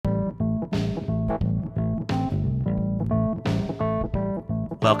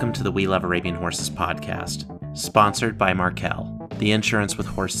Welcome to the We Love Arabian Horses podcast, sponsored by Markel, the insurance with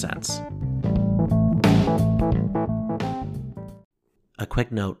horse sense. A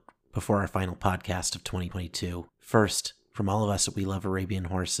quick note before our final podcast of 2022. First, from all of us at We Love Arabian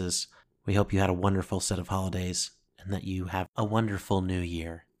Horses, we hope you had a wonderful set of holidays and that you have a wonderful new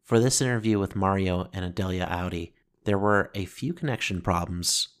year. For this interview with Mario and Adelia Audi, there were a few connection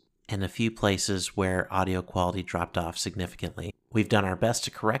problems and a few places where audio quality dropped off significantly. We've done our best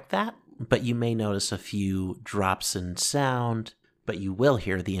to correct that, but you may notice a few drops in sound, but you will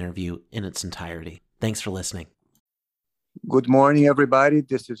hear the interview in its entirety. Thanks for listening. Good morning, everybody.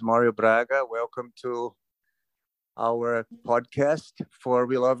 This is Mario Braga. Welcome to our podcast for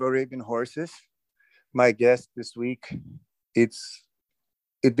We Love Arabian Horses. My guest this week,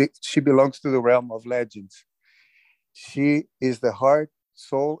 she belongs to the realm of legends. She is the heart,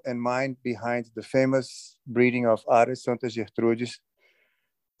 soul, and mind behind the famous breeding of Aras Santa Gertrudis,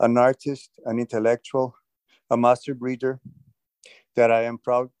 an artist, an intellectual, a master breeder that I am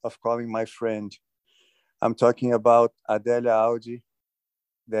proud of calling my friend. I'm talking about Adelia Audi,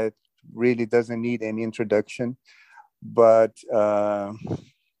 that really doesn't need any introduction, but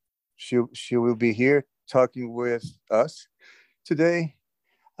she will be here talking with us today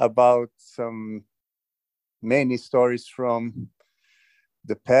about many stories from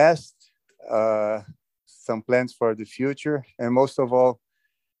the past, some plans for the future, and most of all,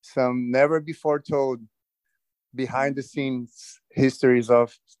 some never before told behind the scenes histories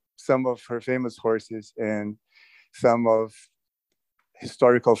of some of her famous horses and some of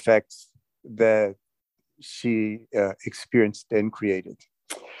historical facts that she experienced and created.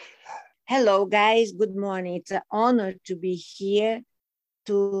 Hello, guys. Good morning. It's an honor to be here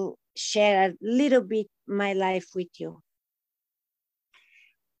to share a little bit my life with you.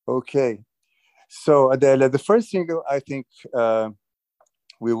 Okay. So, Adelia, the first thing I think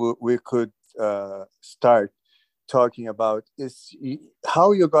we could start talking about is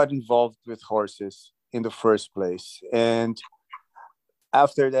how you got involved with horses in the first place. And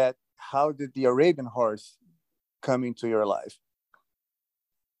after that, how did the Arabian horse come into your life?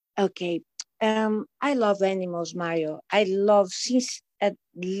 Okay. I love animals, Mario. I love since a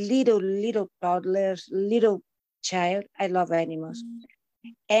little toddler, little child, I love animals.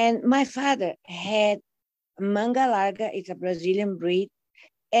 And my father had Manga Larga, it's a Brazilian breed,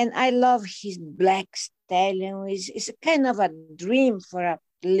 and I love his black stallion. It's a kind of a dream for a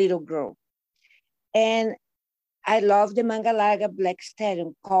little girl. And I love the Manga Larga black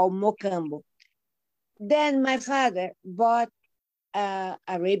stallion called Mocambo. Then my father bought a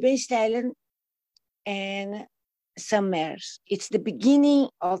Arabian stallion and some mares. It's the beginning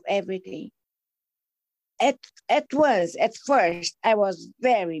of everything. At first, I was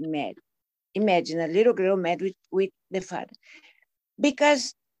very mad. Imagine a little girl mad with the father.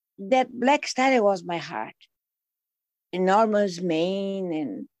 Because that black stallion was my heart. Enormous mane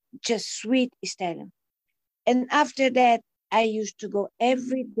and just sweet stallion. And after that, I used to go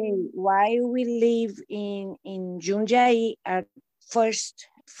every day while we live in Jundiaí, our first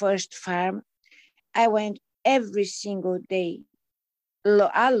farm. I went every single day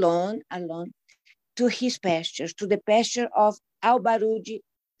alone to his pastures, to the pasture of Albarudi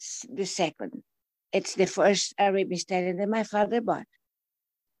II. It's the first Arabian stallion that my father bought.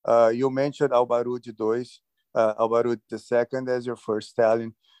 You mentioned Albarudi II, Albarudi II as your first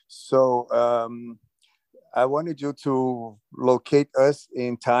stallion. So I wanted you to locate us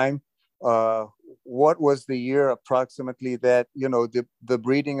in time. What was the year approximately that, the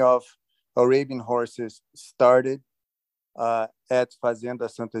breeding of Arabian horses started at Fazenda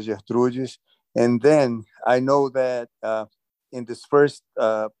Santa Gertrudis? And then I know that in this first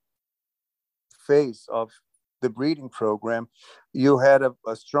phase of the breeding program, you had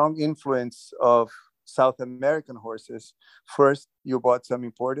a strong influence of South American horses. First, you bought some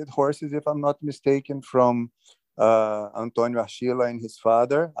imported horses, if I'm not mistaken, from Antonio Archila and his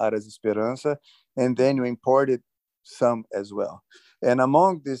father, Aras Esperança, and then you imported some as well. And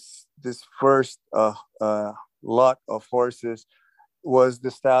among this first lot of horses was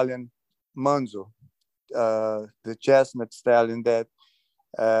the stallion Manzo, the chestnut stallion that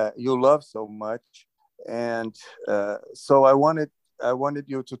you love so much. And so I wanted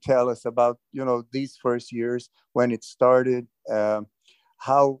you to tell us about, these first years when it started,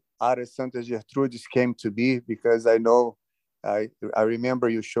 how Aras Santa Gertrudis came to be, because I know, I remember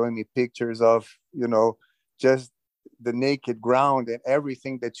you showing me pictures of, just the naked ground and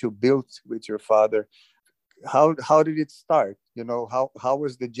everything that you built with your father. How did it start? How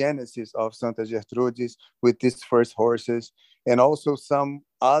was the genesis of Santa Gertrudis with these first horses, and also some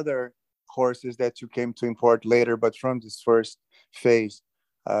other horses that you came to import later, but from this first phase?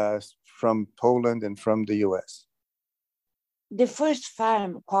 from Poland and from the US? The first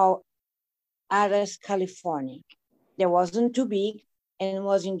farm called Aras, California. That wasn't too big and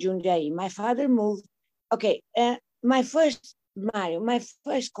was in Jundiaí. My father moved. Okay, my first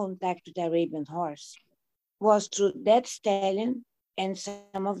contact with the Arabian horse was through that stallion and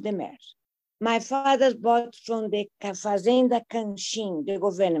some of the mares. My father bought from the Fazenda Canchim, the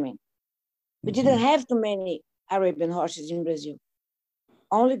government. We didn't have too many Arabian horses in Brazil.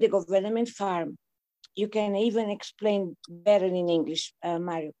 Only the government farm. You can even explain better in English,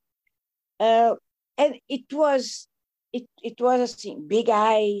 Mario. And it was a thing, big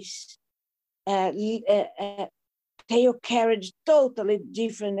eyes, tail carriage totally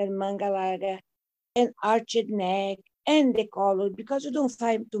different than manga larga, and arched neck, and the color, because you don't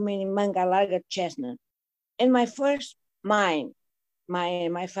find too many manga larga chestnut. And my father,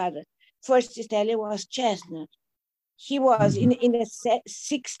 first stallion was chestnut. He was in the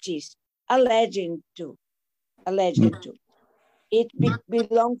 60s, a legend too. It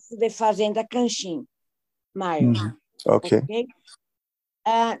belongs to the Fazenda Canchim, Mario. Okay.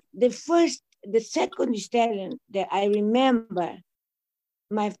 The second stallion that I remember,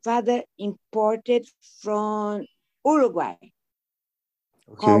 my father imported from Uruguay,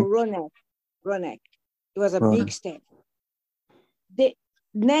 called Ronek. It was a big stallion. The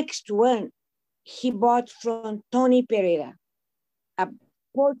next one he bought from Tony Pereira, a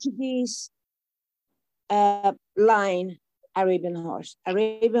Portuguese line Arabian horse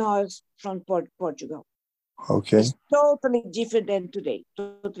from Portugal. Okay. It's totally different than today,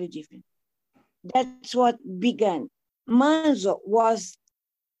 totally different. That's what began. Manzo was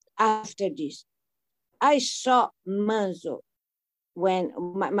after this. I saw Manzo when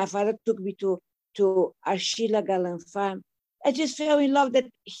my father took me to Archila Galan farm. I just fell in love with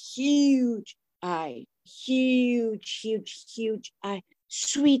that huge eye, huge eye,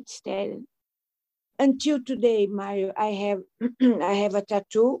 sweet stallion. Until today, Mario, I have I have a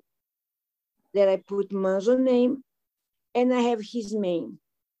tattoo that I put Manzo name, and I have his mane.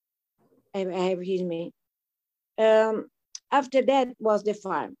 I have his mane. After that was the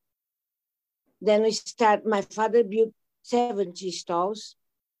farm. Then my father built 70 stalls.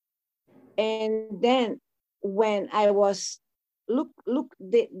 And then when I was, look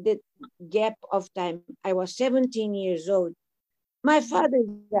the gap of time, I was 17 years old. My father is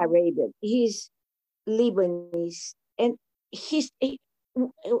Arabian, he's Lebanese, and a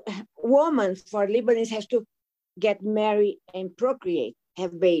woman for Lebanese has to get married and procreate,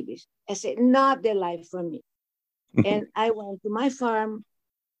 have babies. I said, not the life for me. And I went to my farm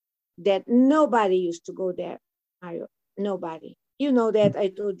that nobody used to go there, Mario, nobody. You know that, I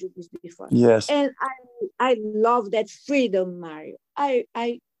told you this before. Yes. And I love that freedom, Mario. I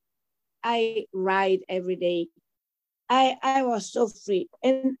ride every day. I was so free.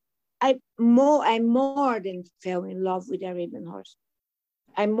 And I more than fell in love with the Arabian horse.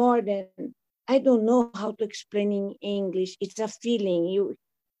 I don't know how to explain in English. It's a feeling.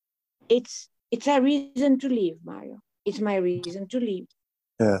 It's a reason to live, Mario. It's my reason to live.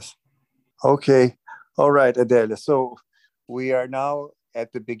 Yes. Okay. All right, Adélia. So we are now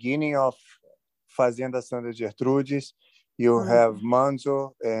at the beginning of Fazenda Santa Gertrudes. You have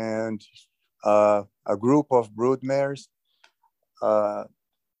Manzo and a group of broodmares.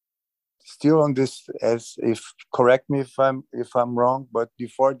 Still on this, correct me if I'm wrong, but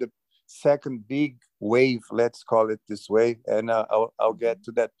before the second big wave, let's call it this way, and I'll get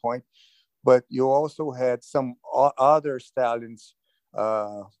to that point. But you also had some other stallions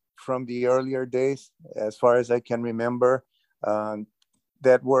from the earlier days, as far as I can remember,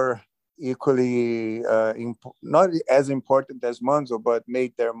 that were equally not as important as Manzo, but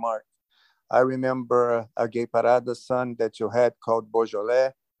made their mark. I remember a Gay Parada son that you had called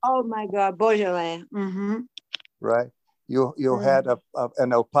Beaujolais. Oh my God, Beaujolais. Mm-hmm. Right. You had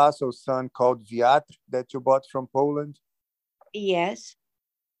an El Paso son called Viatre that you bought from Poland. Yes.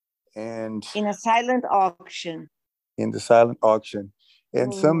 And in a silent auction. In the silent auction.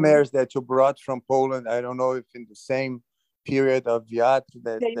 And some mares that you brought from Poland, I don't know if in the same period of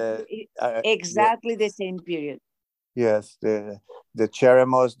Viatre. Exactly the same period. Yes, the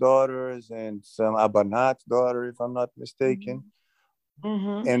Cheremos daughters and some Abanat daughter, if I'm not mistaken.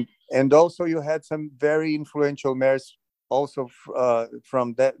 Mm-hmm. And also you had some very influential mares also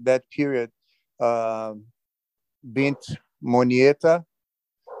from that period. Bint Monieta,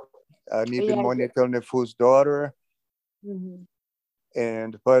 Nibin Monieta Nefu's daughter. Mm-hmm.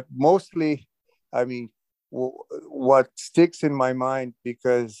 But mostly, I mean, what sticks in my mind,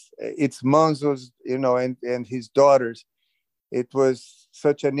 because it's Manzo's, and his daughters, it was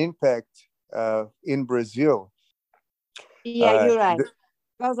such an impact in Brazil. Yeah, you're right.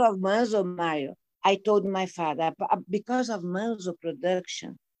 because of Manzo, Mario, I told my father, because of Manzo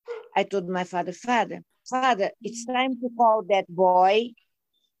production, I told my father, Father, it's time to call that boy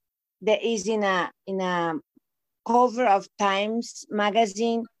that is in a cover of Times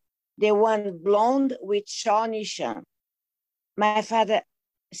magazine, the one blonde with Shawnee Sean. My father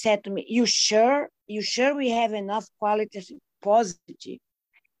said to me, You sure? You sure we have enough quality positive?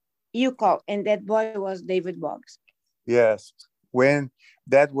 You call. And that boy was David Boggs. Yes.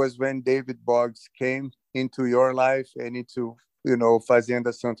 That was when David Boggs came into your life and into,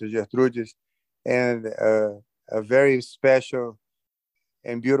 Fazenda Santa Gertrudes, and a very special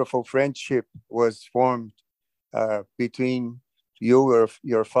and beautiful friendship was formed between your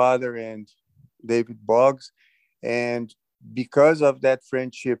father, and David Boggs. And because of that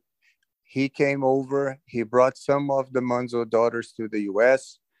friendship, he came over. He brought some of the Manzo daughters to the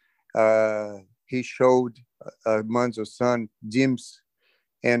U.S. He showed Manzo's son, James,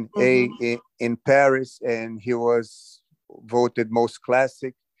 and in Paris, and he was voted most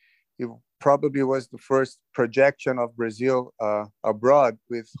classic. He probably was the first projection of Brazil abroad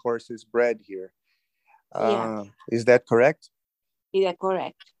with horses bred here. Is that correct? Yeah,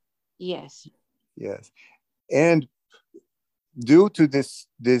 correct. Yes. Yes. And due to this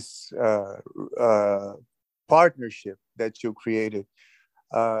partnership that you created,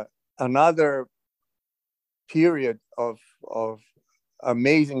 another period of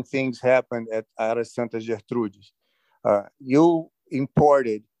amazing things happened at Aras Santa Gertrudes. You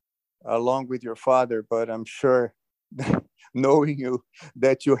imported along with your father, but I'm sure, knowing you,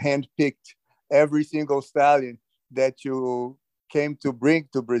 that you handpicked every single stallion that you came to bring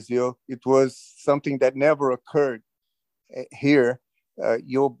to Brazil. It was something that never occurred here.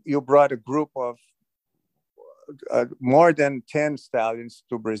 You brought a group of more than 10 stallions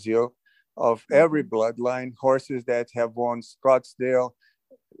to Brazil of every bloodline, horses that have won Scottsdale,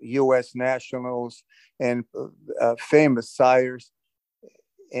 U.S. Nationals, and famous sires.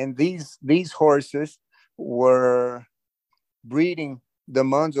 And these horses were breeding the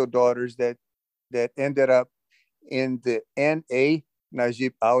Manzo daughters that ended up in the N.A.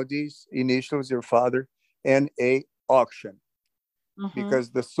 Najib Audi's initials, your father, N.A. auction.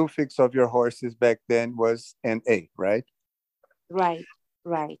 Because the suffix of your horses back then was N.A., right? Right.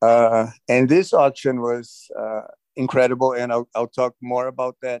 And this auction was incredible, and I'll talk more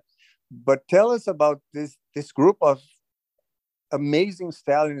about that. But tell us about this group of amazing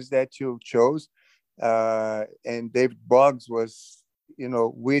stallions that you chose. And David Boggs was,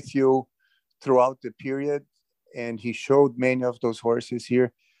 with you throughout the period, and he showed many of those horses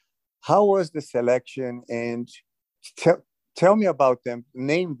here. How was the selection? And tell me about them.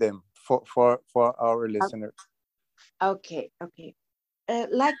 Name them for our listeners. Okay.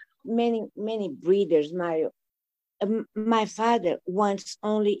 Like many breeders, Mario, my father wants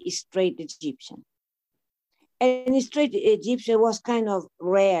only straight Egyptian. And straight Egyptian was kind of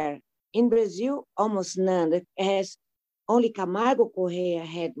rare. In Brazil, almost none. It has only Camargo Correa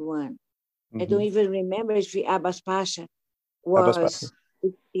had one. I don't even remember if Abbas Pasha was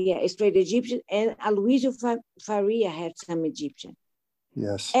straight Egyptian, and Aloysio Faria had some Egyptian.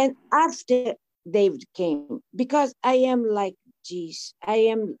 Yes. And after David came, because I am like,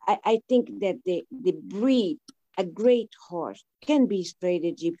 I think that the breed, a great horse, can be straight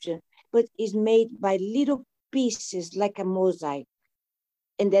Egyptian, but is made by little pieces like a mosaic.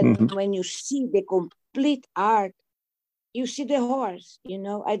 And then when you see the complete art, you see the horse,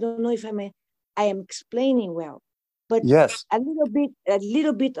 I don't know if I am explaining well, but yes, a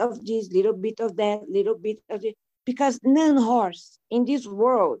little bit of this, little bit of that, little bit of it, because none horse in this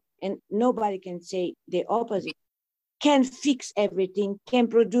world, and nobody can say the opposite, can fix everything, can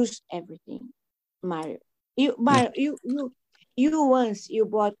produce everything. Mario, you once you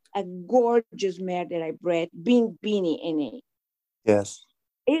bought a gorgeous mare that I bred, Bint Bini N.A. Yes.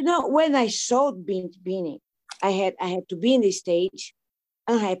 When I sold Bint Bini, I had to be in the stage.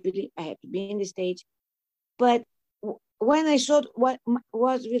 Unhappily, I had to be in the stage. But when I sold, what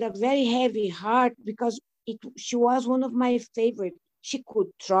was with a very heavy heart, because she was one of my favorite. She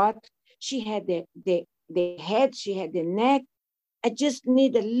could trot. She had the head. She had the neck. I just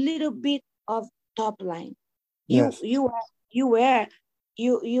need a little bit of top line. Yes. You was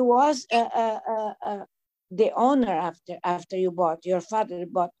the owner after you bought. Your father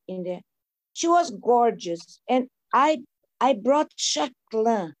bought in there. She was gorgeous, and I brought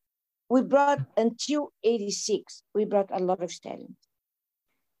Chaclin. We brought until 86. We brought a lot of stallions,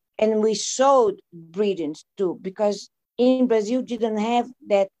 and we sold breedings too, because in Brazil didn't have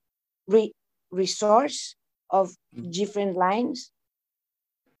that resource of different lines.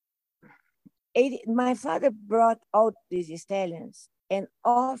 My father brought all these stallions, and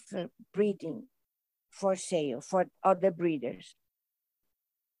offer breeding for sale for other breeders.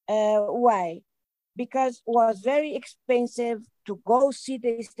 Why? Because it was very expensive to go see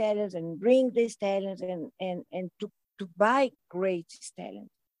the stallions and bring the stallions and to buy great stallions.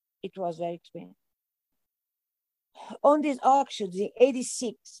 It was very expensive. On these auctions in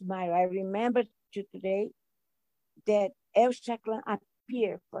 86, Mario, I remember to today that El Chaclan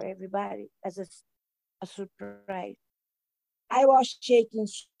appeared for everybody as a surprise. I was shaking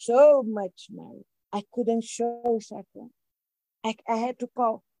so much, Mario. I couldn't show Chaclan. I had to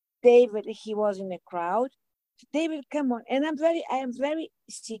call David. He was in the crowd. David, come on. And I am very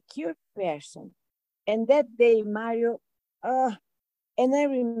secure person. And that day, Mario, and I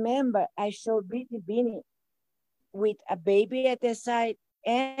remember I showed Britney Beanie with a baby at the side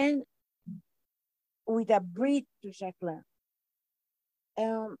and with a breed to Chaclan.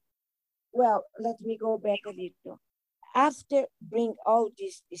 Well, let me go back a little. After bring all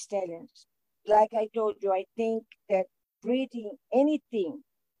these stallions, like I told you, I think that breeding anything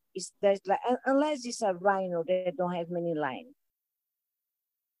is that's like unless it's a rhino that don't have many lines.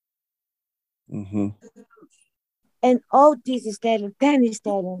 Mm-hmm. And all these stallions, 10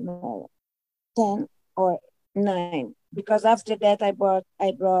 stallions, 10 or 9, because after that I brought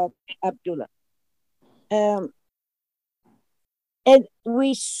Abdullah. And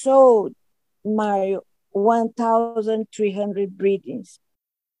we sold, Mario, 1,300 breedings.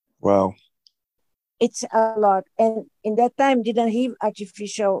 Wow. It's a lot. And in that time, didn't have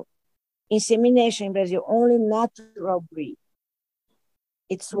artificial insemination in Brazil, only natural breed.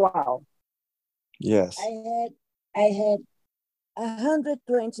 It's wow. Yes. I had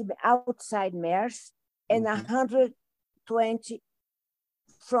 120 outside mares and 120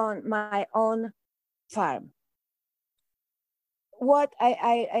 from my own farm. What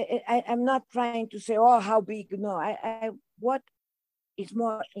I'm not trying to say, oh, how big? No, what is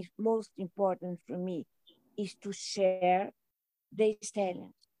most important for me is to share the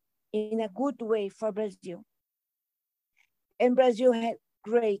stallions in a good way for Brazil. And Brazil had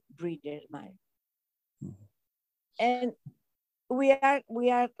great breeders, Mike. And we are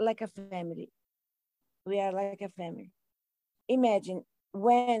like a family. We are like a family. Imagine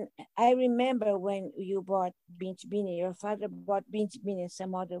when I remember when you bought Bint Bini, your father bought Bint Bini and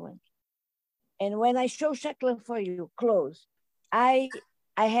some other ones. And when I show Chaclan for you close, I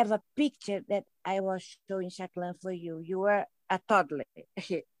have a picture that I was showing Chaclan for you. You were a toddler.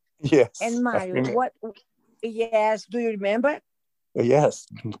 Yes. And Mario, what? Yes, do you remember? Yes,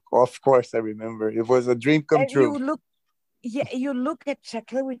 of course I remember. It was a dream come true. You look at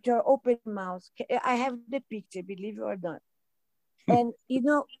Chaclan with your open mouth. I have the picture, believe it or not. And you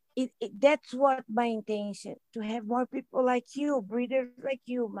know, that's what my intention, to have more people like you, breeders like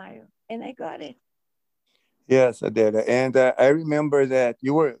you, Mario. And I got it. Yes, I did. And I remember that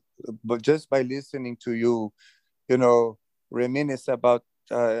you were, but just by listening to you, reminisce about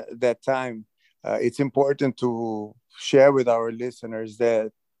that time, it's important to share with our listeners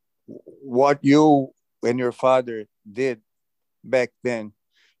that what you and your father did back then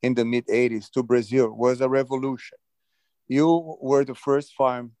in the mid 80s to Brazil was a revolution. You were the first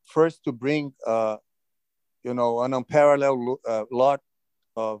to bring, an unparalleled lot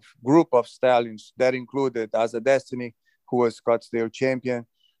of group of stallions that included Asa Destiny, who was Scottsdale champion.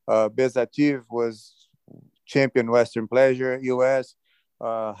 Bezativ was champion Western Pleasure, US.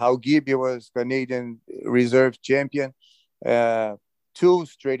 Hal Gibby was Canadian reserve champion. 2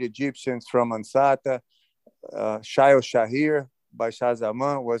 straight Egyptians from Ansata. Shail Shahir by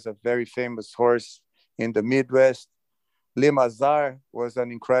Shazaman was a very famous horse in the Midwest. Limazar was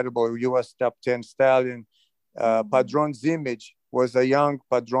an incredible US top 10 stallion. Padron's Image was a young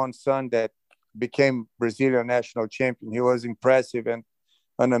Padron son that became Brazilian national champion. He was impressive and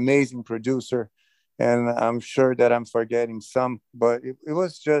an amazing producer. And I'm sure that I'm forgetting some, but it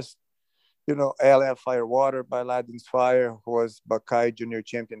was just, LF Firewater by Ladin's Fire, who was Bakai Junior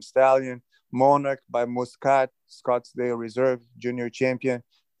Champion Stallion. Monarch by Muscat, Scottsdale Reserve Junior Champion,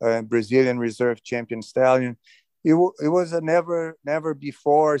 Brazilian Reserve Champion Stallion. It was a never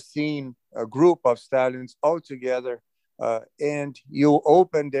before seen a group of stallions all together, and you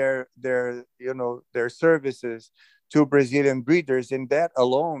opened their services to Brazilian breeders, and that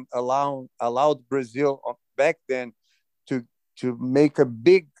alone allowed Brazil back then to make a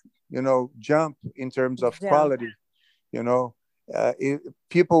big jump in terms of quality.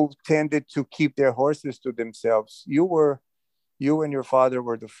 People tended to keep their horses to themselves. You and your father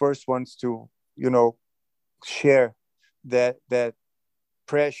were the first ones to share that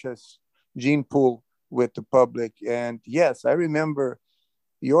precious gene pool with the public. And yes, I remember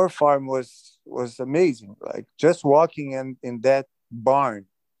your farm was amazing. Like just walking in barn.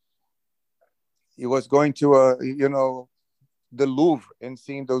 He was going to the Louvre and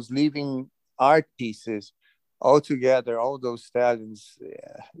seeing those living art pieces all together, all those stallions.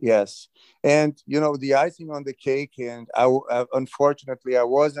 Yeah, yes. And, the icing on the cake, and unfortunately, I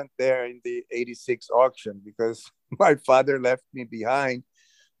wasn't there in the 86 auction because my father left me behind.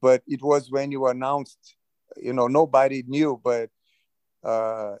 But it was when you announced, nobody knew, but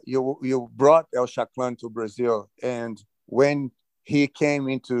you brought El Chaclan to Brazil. And when he came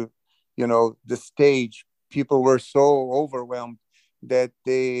into, the stage, people were so overwhelmed that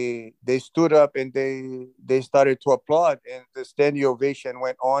they stood up and they started to applaud, and the standing ovation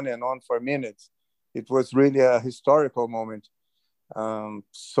went on and on for minutes. It was really a historical moment.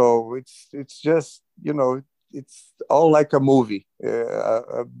 So it's just, it's all like a movie,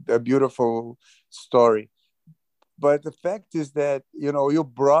 a beautiful story. But the fact is that, you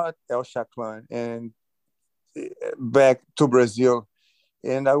brought El Chaclan and back to Brazil.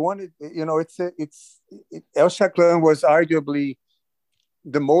 And I wanted, El Chaclan was arguably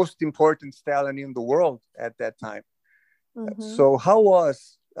the most important stallion in the world at that time. Mm-hmm. So how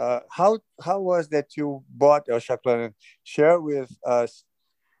was that you bought El Chaclan? Share with us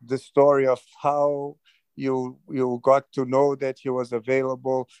the story of how you got to know that he was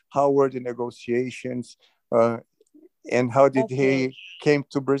available. How were the negotiations, and how did he came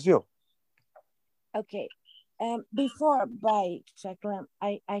to Brazil? Okay. Before by Chaclan,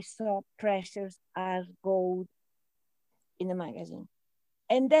 I saw Precious as Gold in the magazine.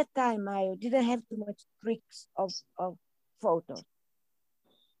 And that time, I didn't have too much tricks of photos.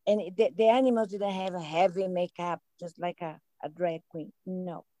 And the animals didn't have a heavy makeup, just like a drag queen.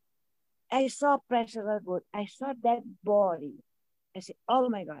 No. I saw Precious as Gold. I saw that body. I said, oh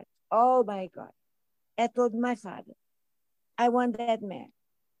my God, oh my God. I told my father, I want that mare.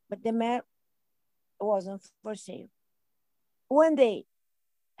 But the mare wasn't for sale. One day,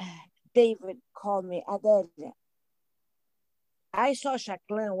 David called me, Adélia. I saw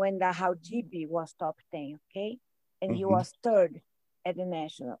Chaclan when the Haudibi was top 10, okay? And he was third at the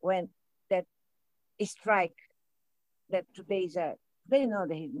national when that strike that today's, they know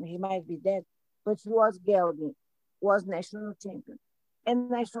that he might be dead, but he was gelding, was national champion.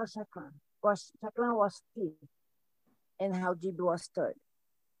 And I saw Chaclan. Chaclan was fifth and Haudibi was third.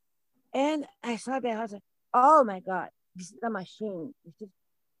 And I saw that, I was like, oh my God, this is a machine.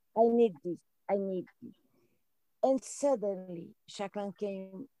 I need this, I need this. And suddenly, Chaclan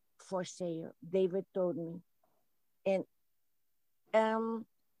came for sale. David told me. And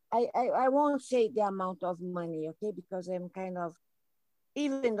I won't say the amount of money, okay? Because I'm kind of,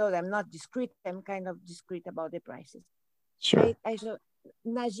 even though I'm not discreet, I'm kind of discreet about the prices. Sure. I said,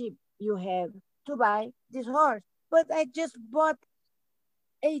 Najib, you have to buy this horse. But I just bought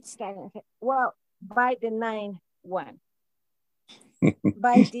 8 stallions. Well, buy the 9th one.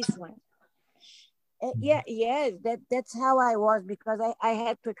 Buy this one. Yes, that's how I was, because I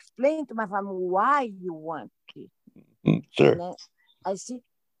had to explain to my family why you want it. Sure. And I see,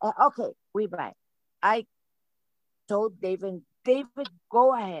 okay, we buy. I told David,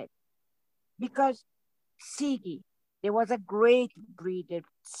 go ahead. Because Sigi, there was a great breeder.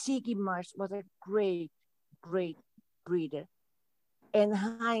 Sigi Marsh was a great, great breeder. And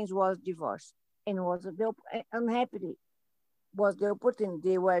Heinz was divorced and was unhappily, was the opportunity.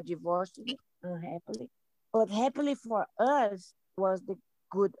 They were divorced unhappily, but happily for us was the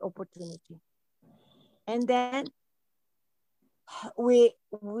good opportunity. And then we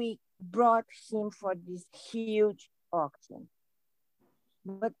brought him for this huge auction.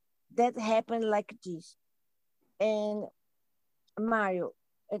 But that happened like this. And Mario,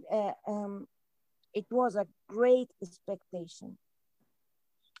 it was a great expectation.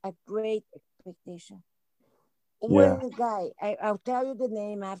 A great expectation. Yeah. One guy, I'll tell you the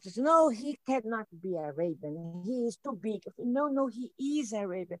name after. No, he cannot be Arabian. He is too big. No, he is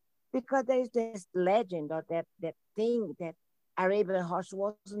Arabian. Because there is this legend or that thing that Arabian horse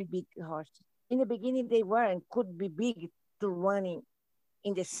wasn't big horse. In the beginning, they were and could be big to running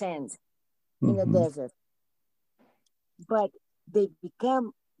in the sand, in the desert. But they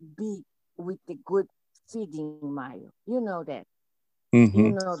become big with the good feeding, Mario. You know that.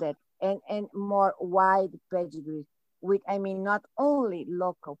 You know that. And more wide pedigree with, I mean, not only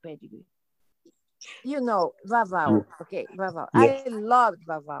local pedigree. You know, Vavau. Okay, Vavau. Yeah. I loved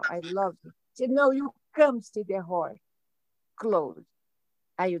Vavau. I loved him. He said, no, you come see the horse close.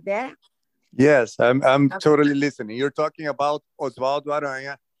 Are you there? Yes, I'm okay. Totally listening. You're talking about Oswaldo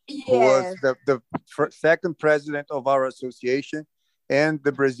Aranha, yes, who was the second president of our association and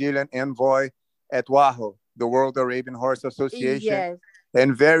the Brazilian envoy at WAHO, the World Arabian Horse Association. Yes.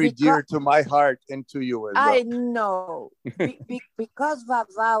 and very Because dear to my heart and to you as well. I know, because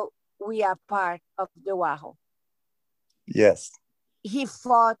Vaval, we are part of the Waho. Yes. He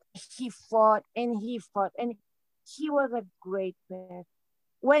fought, and he was a great person.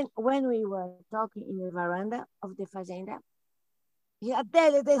 When we were talking in the veranda of the fazenda, he had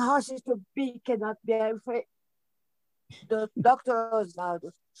the horses to be cannot be afraid. The Dr.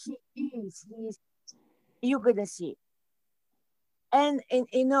 Osvaldo, he's you're gonna see. And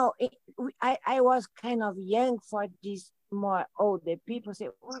you know, I was kind of young for these more older people say,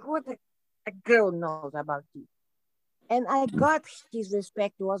 what a girl knows about you. And I got his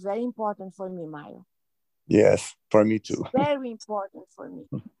respect. It was very important for me, Mario. Yes, for me too. Very important for me.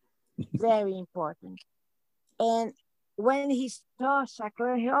 Very important. And when he saw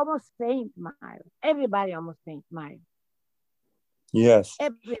Chacler, he almost fainted, Mario. Everybody almost fainted, Mario. Yes.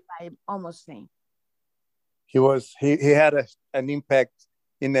 Everybody almost fainted. He had an impact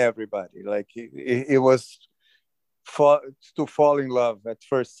in everybody. Like he was to fall in love at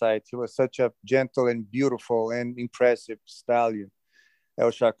first sight. He was such a gentle and beautiful and impressive stallion,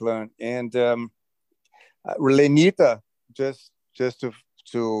 El Chaclan. And Lenita, just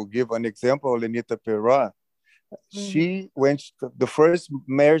to give an example, Lenita Perra, the first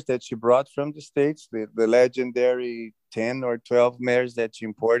mares that she brought from the States, the legendary 10 or 12 mares that she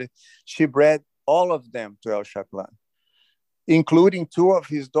imported, she bred all of them to El Chaclan, including two of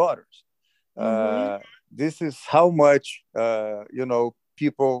his daughters. This is how much,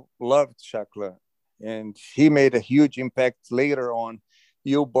 people loved Chaclan. And he made a huge impact later on.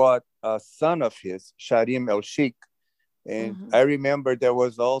 You bought a son of his, Sharim El Sheikh. And I remember there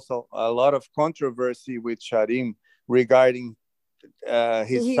was also a lot of controversy with Sharim regarding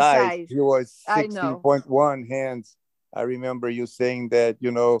his size. He was 16.1 hands. I remember you saying that,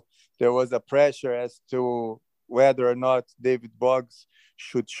 there was a pressure as to whether or not David Boggs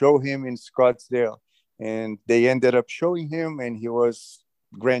should show him in Scottsdale. And they ended up showing him, and he was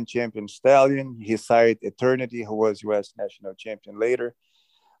grand champion stallion. He sired Eternity, who was U.S. national champion later.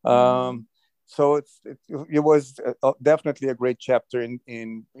 So it was definitely a great chapter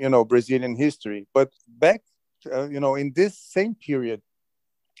in Brazilian history. But back, in this same period,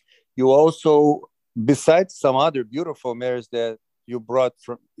 you also, besides some other beautiful mares that you brought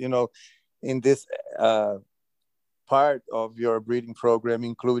from, in this part of your breeding program,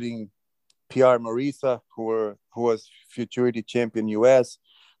 including PR Marisa, who was futurity champion US,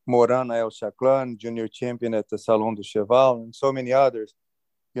 Morana El Chaclan, junior champion at the Salon du Cheval, and so many others.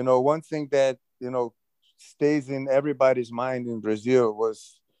 One thing that, stays in everybody's mind in Brazil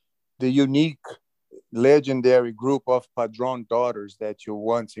was the unique, legendary group of Padron daughters that you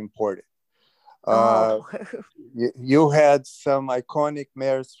once imported. You had some iconic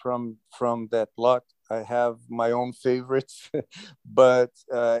mares from that lot. I have my own favorites, but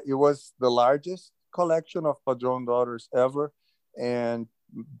it was the largest collection of Padron daughters ever, and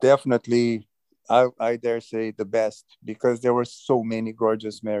definitely, I dare say, the best, because there were so many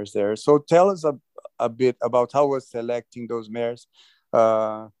gorgeous mares there. So tell us a bit about how was selecting those mares,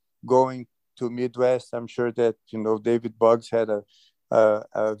 going to Midwest. I'm sure that David Boggs had a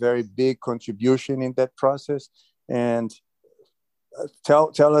very big contribution in that process, and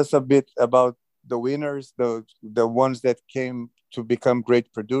tell us a bit about the winners, the ones that came to become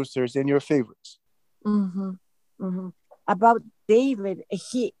great producers, and your favorites. About David,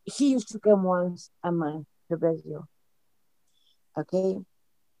 he used to come once a month to Brazil. Okay,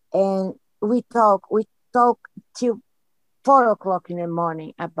 and we talk till 4 o'clock in the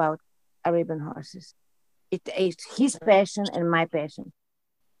morning about Arabian horses. It is his passion and my passion.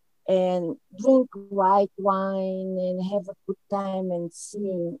 And drink white wine and have a good time and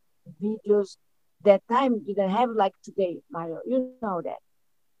seeing videos. That time didn't have like today, Mario. You know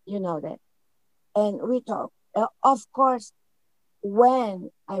that. And we talk. Of course,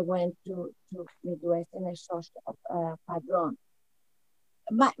 when I went to Midwest and I saw Padron,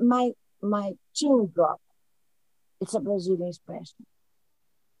 my chin dropped. It's a Brazilian expression.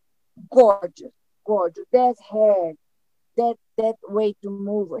 Gorgeous. That hair, that way to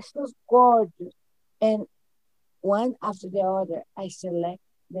move, it was gorgeous. And one after the other, I select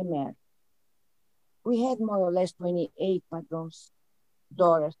the mare. We had more or less 28 Padrons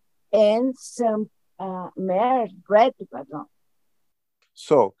daughters and some mares bred to Padron.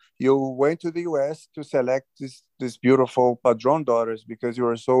 So you went to the U.S. to select this beautiful Padron daughters because you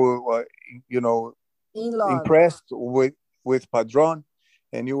were so, impressed with Padron,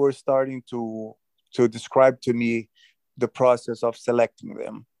 and you were starting to describe to me the process of selecting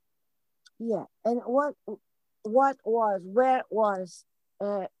them. Yeah, and where was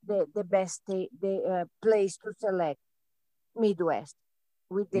the best place to select? Midwest.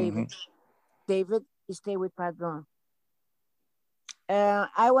 with Mm-hmm. David. David stayed with Padron.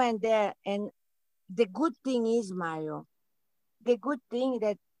 I went there, and the good thing is, Mario, the good thing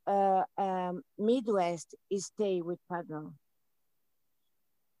that Midwest is stay with Padron.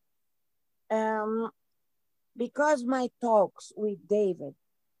 Um, because my talks with David,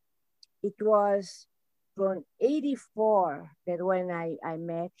 it was from 84 that when I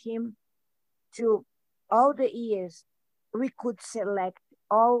met him to all the years, we could select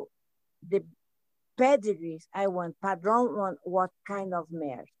all the pedigrees I want. Padron want what kind of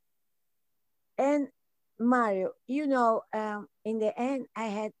mare. And Mario, in the end, I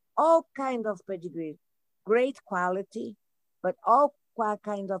had all kind of pedigree, great quality, but all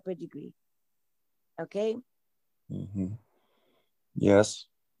kind of pedigree. Okay. Mm-hmm. Yes.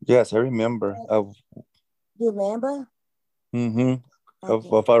 Yes, I remember Do you remember? mm-hmm, of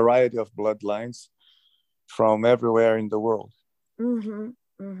Okay. a variety of bloodlines from everywhere in the world. Mm-hmm.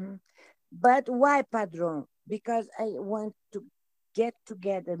 Mm-hmm. But why Padron? Because I want to get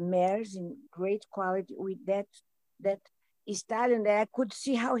together mares in great quality with that stallion that I could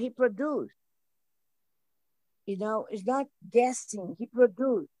see how he produced. It's not guessing. He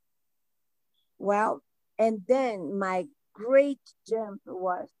produced well, and then my great jump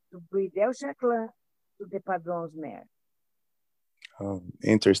was to breed El Chaclin to the Padron's mare.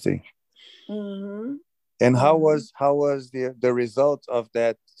 Interesting. Mm-hmm. And Mm-hmm. how was the result of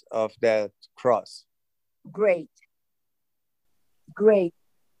that cross? Great, great.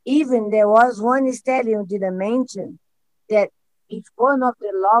 Even there was one stallion didn't mention that it's one of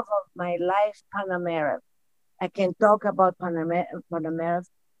the love of my life, Panamera. I can talk about Panamera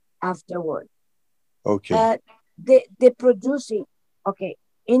afterward. Okay. The producing, okay,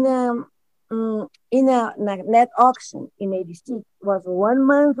 in a net auction in 86 was 1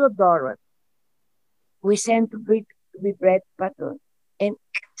 month of dollar. We sent to be bred pattern. And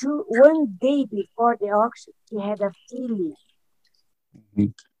 1 day before the auction, he had a filly.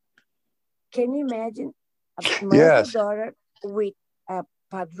 Mhm. Can you imagine a month of Yes. dollar with a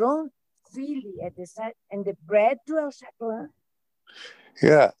padron filly at the side and the bread to El Chaclin?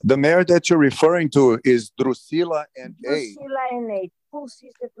 Yeah. The mare that you're referring to is Drusilla and A. Drusilla and a full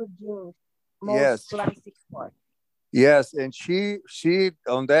sister to Jean's most Yes. classic horse. Yes. And she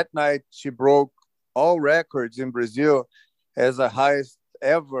on that night she broke all records in Brazil as the highest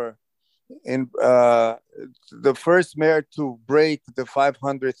ever in the first mare to break the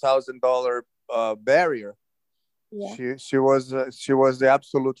 $500,000 barrier. Yeah. She was the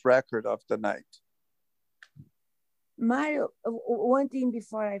absolute record of the night. Mario, one thing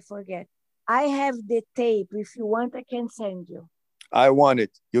before I forget. I have the tape. If you want, I can send you. I want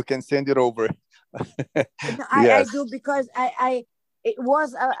it. You can send it over. No, I Yes. do because it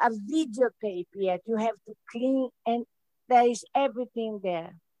was a videotape yet. You have to clean and there is everything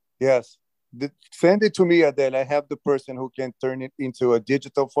there. Yes. Send it to me, Adele. I have the person who can turn it into a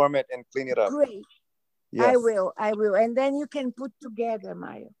digital format and clean it up. Great. Yes. I will. And then you can put together,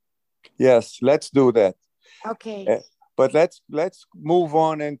 Mario. Yes, let's do that. Okay. But let's move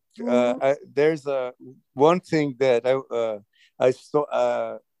on. And there's one thing that I saw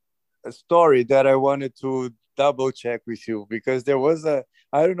a story that I wanted to double check with you, because there was I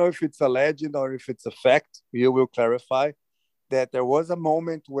don't know if it's a legend or if it's a fact. You will clarify that there was a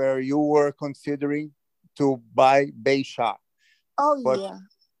moment where you were considering to buy Beisha. Oh, But yeah.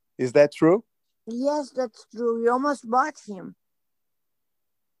 is that true? Yes, that's true. We almost bought him.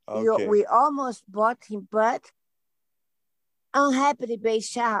 Okay. We almost bought him, but unhappily,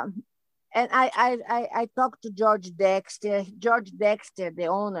 Beisha. And I talked to George Dexter. George Dexter, the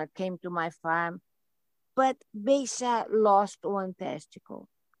owner, came to my farm, but Beisha lost one testicle.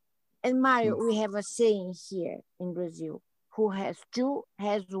 And Mario, we have a saying here in Brazil: who has two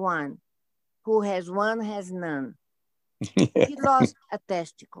has one, who has one has none. He lost a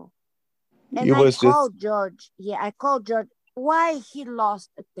testicle. And I called George. Yeah, I called George. Why he lost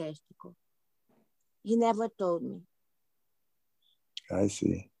a testicle? He never told me. I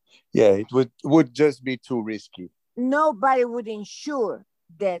see. Yeah, it would just be too risky. Nobody would insure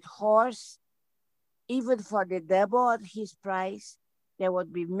that horse, even for the double of his price. There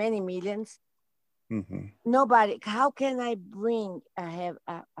would be many millions. Mm-hmm. Nobody. How can I have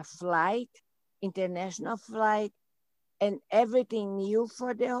a flight, international flight, and everything new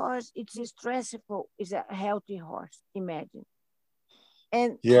for the horse? It's stressful. It's a healthy horse. Imagine.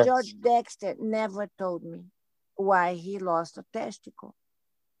 And Yes. George Dexter never told me why he lost a testicle.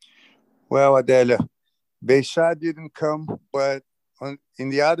 Well, Adela, Beisha didn't come, but in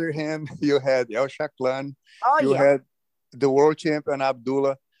the other hand, you had El Chaclin, you had the world champion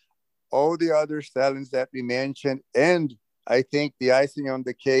Abdullah, all the other stallions that we mentioned, and I think the icing on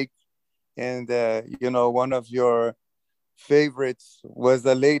the cake, and one of your favorites was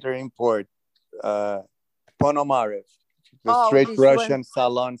a later import, uh, Ponomarev, the Oh, straight this one. Russian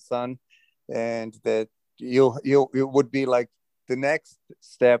Salon son, and that you would be like the next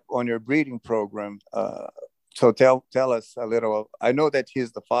step on your breeding program. So tell us a little. I know that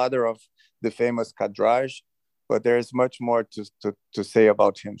he's the father of the famous Kadraj, but there's much more to say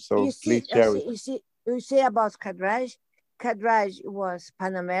about him. So please share with us. You see about Kadraj. Kadraj was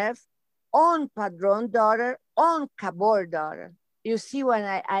Panamerev, on Padron daughter, on Cabor daughter. You see when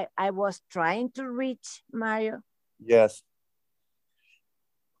I was trying to reach Mario? Yes.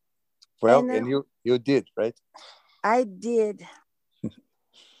 Well, And and you did, right? I did. Yes.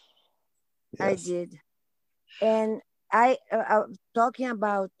 I did. And I talking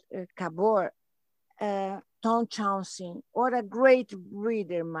about Cabor, Tom Chauncey. What a great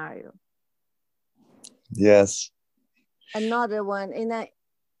breeder, Mario. Yes. Another one. And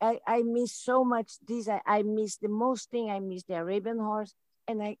I miss so much this. I miss the most thing. I miss the Arabian horse,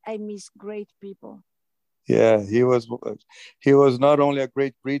 and I miss great people. Yeah, he was not only a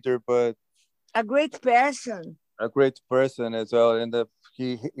great breeder, but A great person. a great person as well. And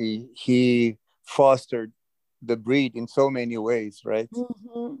he fostered the breed in so many ways, right?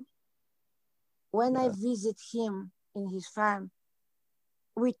 Mm-hmm. When I visit him in his farm,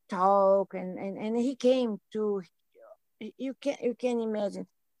 we talk, and he came to. You can imagine.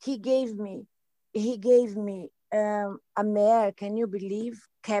 He gave me a mare. Can you believe?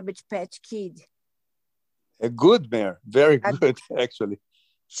 Cabbage Patch Kid. A good mare, very A, good, actually.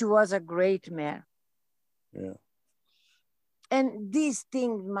 she was a great mare. Yeah. And this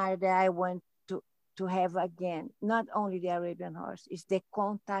thing, Maya, that I want to have again, not only the Arabian horse, is the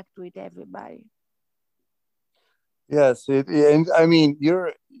contact with everybody. Yes, and I mean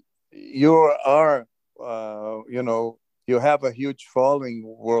you are you have a huge following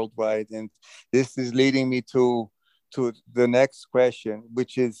worldwide, and this is leading me to the next question,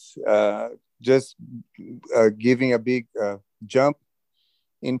 which is just giving a big jump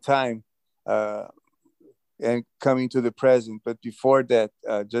in time uh, and coming to the present. But before that,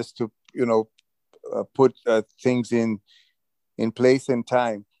 just to put things in place and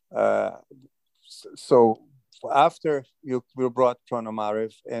time. So after you brought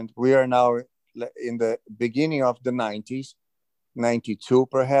Ponomarev, and we are now in the beginning of the 90s, 92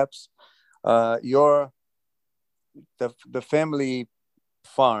 perhaps, the family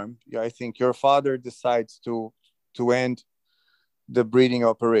farm, I think your father decides to end the breeding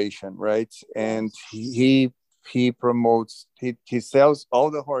operation, right? And he promotes, he sells all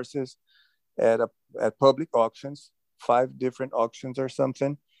the horses at public auctions, 5 different auctions or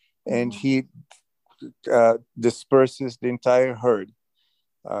something, and he disperses the entire herd.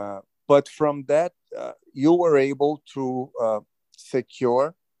 But from that, you were able to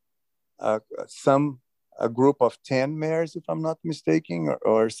secure a group of 10 mares, if I'm not mistaken,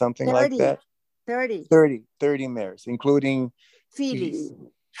 or something 30, like that. 30. 30 mares, including Fillies.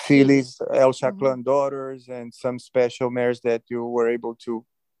 El Chaclan daughters, and some special mares that you were able to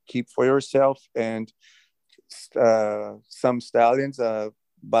keep for yourself, and some stallions,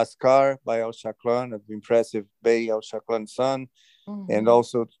 Bascar by El Chaclan, an impressive Bay El Chaclan son, and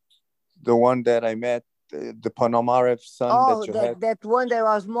also the one that I met, the Ponomarev son that you had. That one that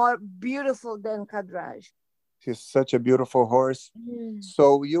was more beautiful than Kadraj. He's such a beautiful horse.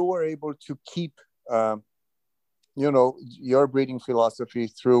 So you were able to keep, your breeding philosophy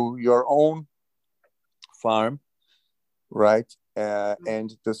through your own farm, right?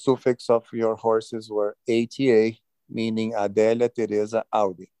 And the suffix of your horses were ATA, meaning Adélia Teresa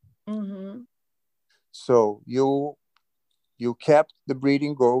Audi. So you kept the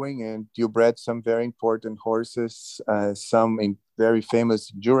breeding going, and you bred some very important horses, some very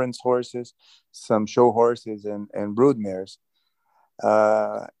famous endurance horses, some show horses, and brood mares.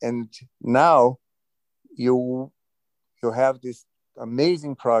 And now you have this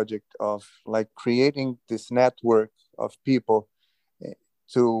amazing project of like creating this network of people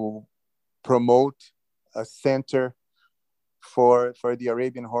to promote a center for the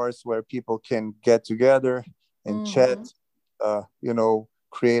Arabian horse, where people can get together and chat,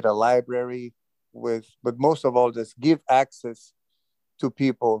 create a library but most of all, just give access to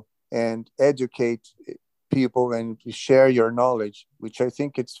people and educate people and share your knowledge, which I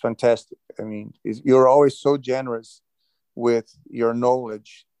think it's fantastic. I mean, you're always so generous with your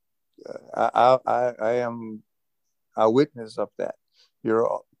knowledge. I am a witness of that. You're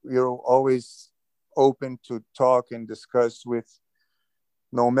always open to talk and discuss with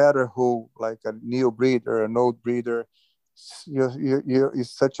no matter who, like a new breeder, an old breeder.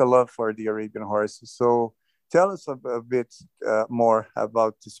 It's such a love for the Arabian horses. So tell us a bit more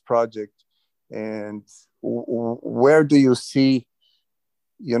about this project, and where do you see,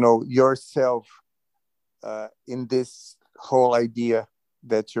 yourself in this whole idea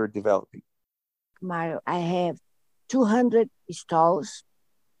that you're developing? Mario, I have 200 stalls.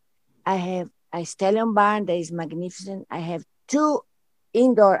 I have a stallion barn that is magnificent. I have 2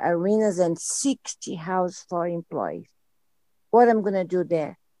 indoor arenas and 60 house for employees. What I'm going to do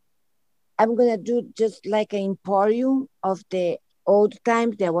there? I'm going to do just like an emporium of the old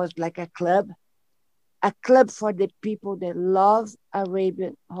times. There was like a club for the people that love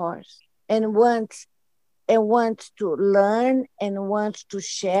Arabian horse and want to learn and want to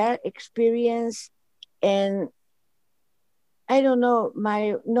share experience. And I don't know,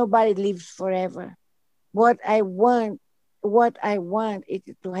 nobody lives forever. What I want is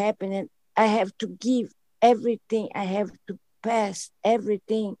to happen, and I have to give everything. I have to pass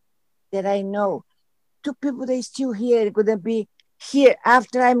everything that I know to people that are still here. They're gonna be here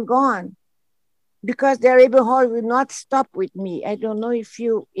after I'm gone, because the Arabian horse will not stop with me. I don't know if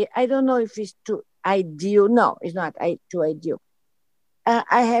it's too ideal. No, it's not too ideal.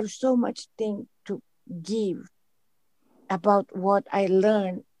 I have so much thing to give about what I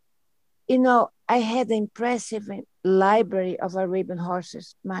learned. I had an impressive library of Arabian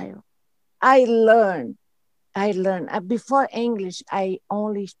horses, Mayo. I learned. Before English, I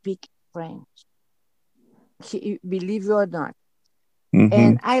only speak French, believe it or not. Mm-hmm.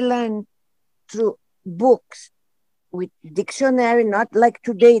 And I learned through books with dictionary, not like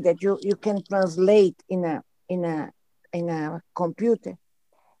today that you can translate in a computer.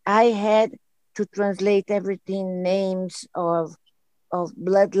 I had to translate everything, names of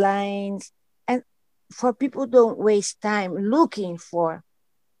bloodlines, and for people don't waste time looking for.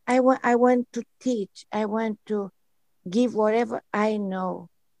 I want to teach. I want to give whatever I know.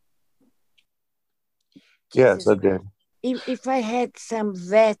 Yes, Jesus I Christ. did. If I had some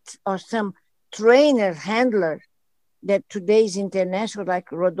vet or some trainer handler that today is international,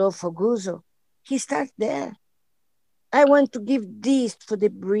 like Rodolfo Guzzo, he starts there. I want to give this for the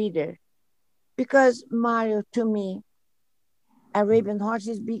breeder, because Mario, to me, Arabian horse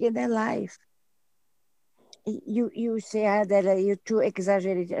is bigger than life. You say that you're too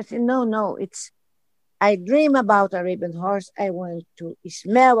exaggerated. I say no. I dream about Arabian horse. I want to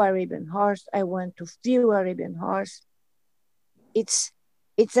smell Arabian horse. I want to feel Arabian horse. It's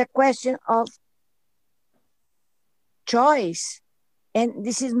a question of choice, and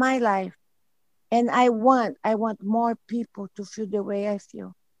this is my life. And I want more people to feel the way I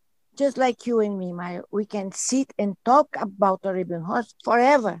feel, just like you and me, Maya. We can sit and talk about Arabian horse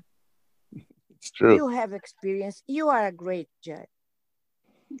forever. It's true. You have experience. You are a great judge.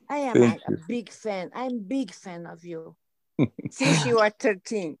 I am Thank a you. big fan. I'm a big fan of you since you are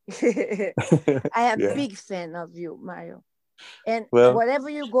 13. I am a Yeah. big fan of you, Mario. And Well, wherever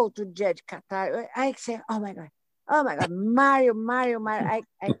you go to judge Qatar, I say, oh my God, Mario, Mario.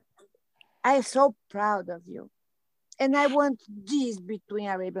 I'm so proud of you. And I want this between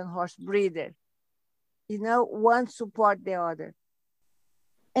Arabian horse breeder. One support the other.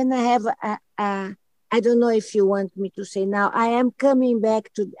 And I have I don't know if you want me to say now, I am coming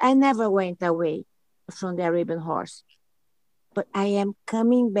back I never went away from the Arabian horse, but I am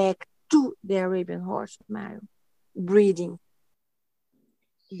coming back to the Arabian horse, Mario. Breeding.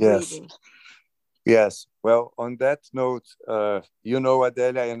 yes. Breeding. Yes. Well, on that note,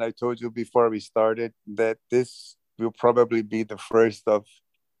 Adelia, and I told you before we started that this will probably be the first of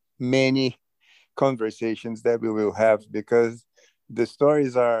many conversations that we will have, because the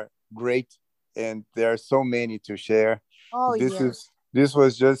stories are great and there are so many to share. Oh, This yes. is this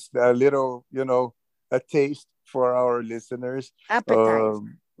was just a little, a taste for our listeners. Appetizer.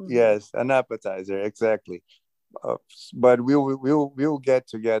 Yes, an appetizer, exactly. Uh, but we'll get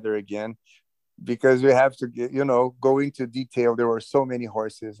together again, because we have to go into detail. There were so many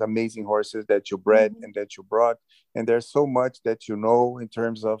horses, amazing horses that you bred and that you brought, and there's so much that in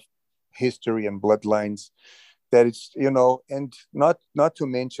terms of history and bloodlines, that it's and not to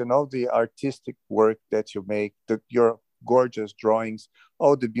mention all the artistic work that you make, your gorgeous drawings,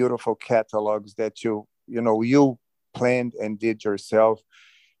 all the beautiful catalogs that you planned and did yourself.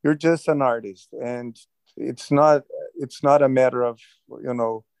 You're just an artist, and it's not a matter of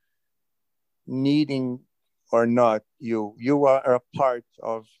needing or not. You are a part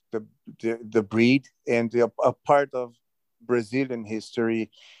of the breed, and a part of Brazilian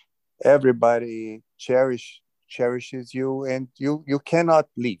history. Everybody cherishes you, and you cannot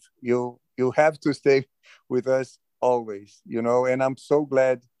leave. You have to stay with us always, and I'm so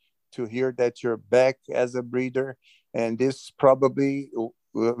glad to hear that you're back as a breeder. And this probably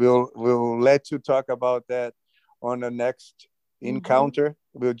we'll let you talk about that on a next encounter.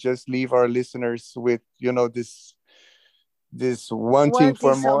 We'll just leave our listeners with, this wanting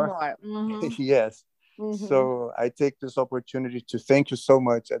for more. Yes. So I take this opportunity to thank you so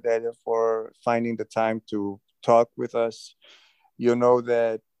much, Adélia, for finding the time to talk with us. You know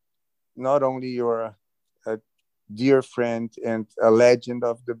that not only you're a dear friend and a legend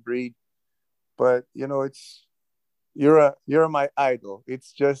of the breed, but you're my idol.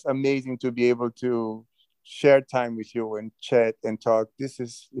 It's just amazing to be able to share time with you and chat and talk. This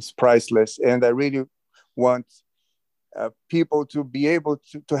is priceless, and I really want people to be able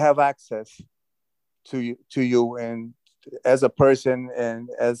to have access to you and as a person and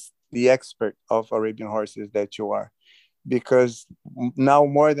as the expert of Arabian horses that you are, because now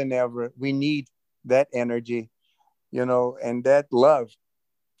more than ever we need that energy, and that love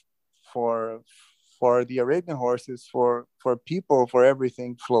for the Arabian horses, for people, for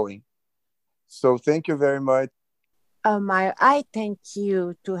everything flowing. So thank you very much. Mario, I thank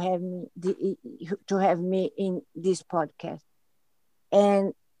you to have me in this podcast,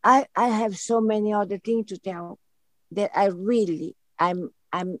 and I have so many other things to tell that I'm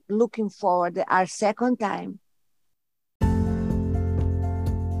looking forward to our second time.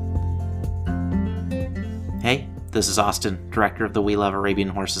 Hey, this is Austin, director of the We Love Arabian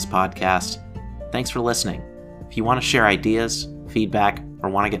Horses podcast. Thanks for listening. If you want to share ideas, feedback, or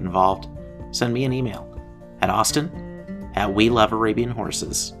want to get involved, send me an email at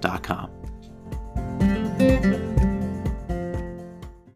austin@welovearabianhorses.com.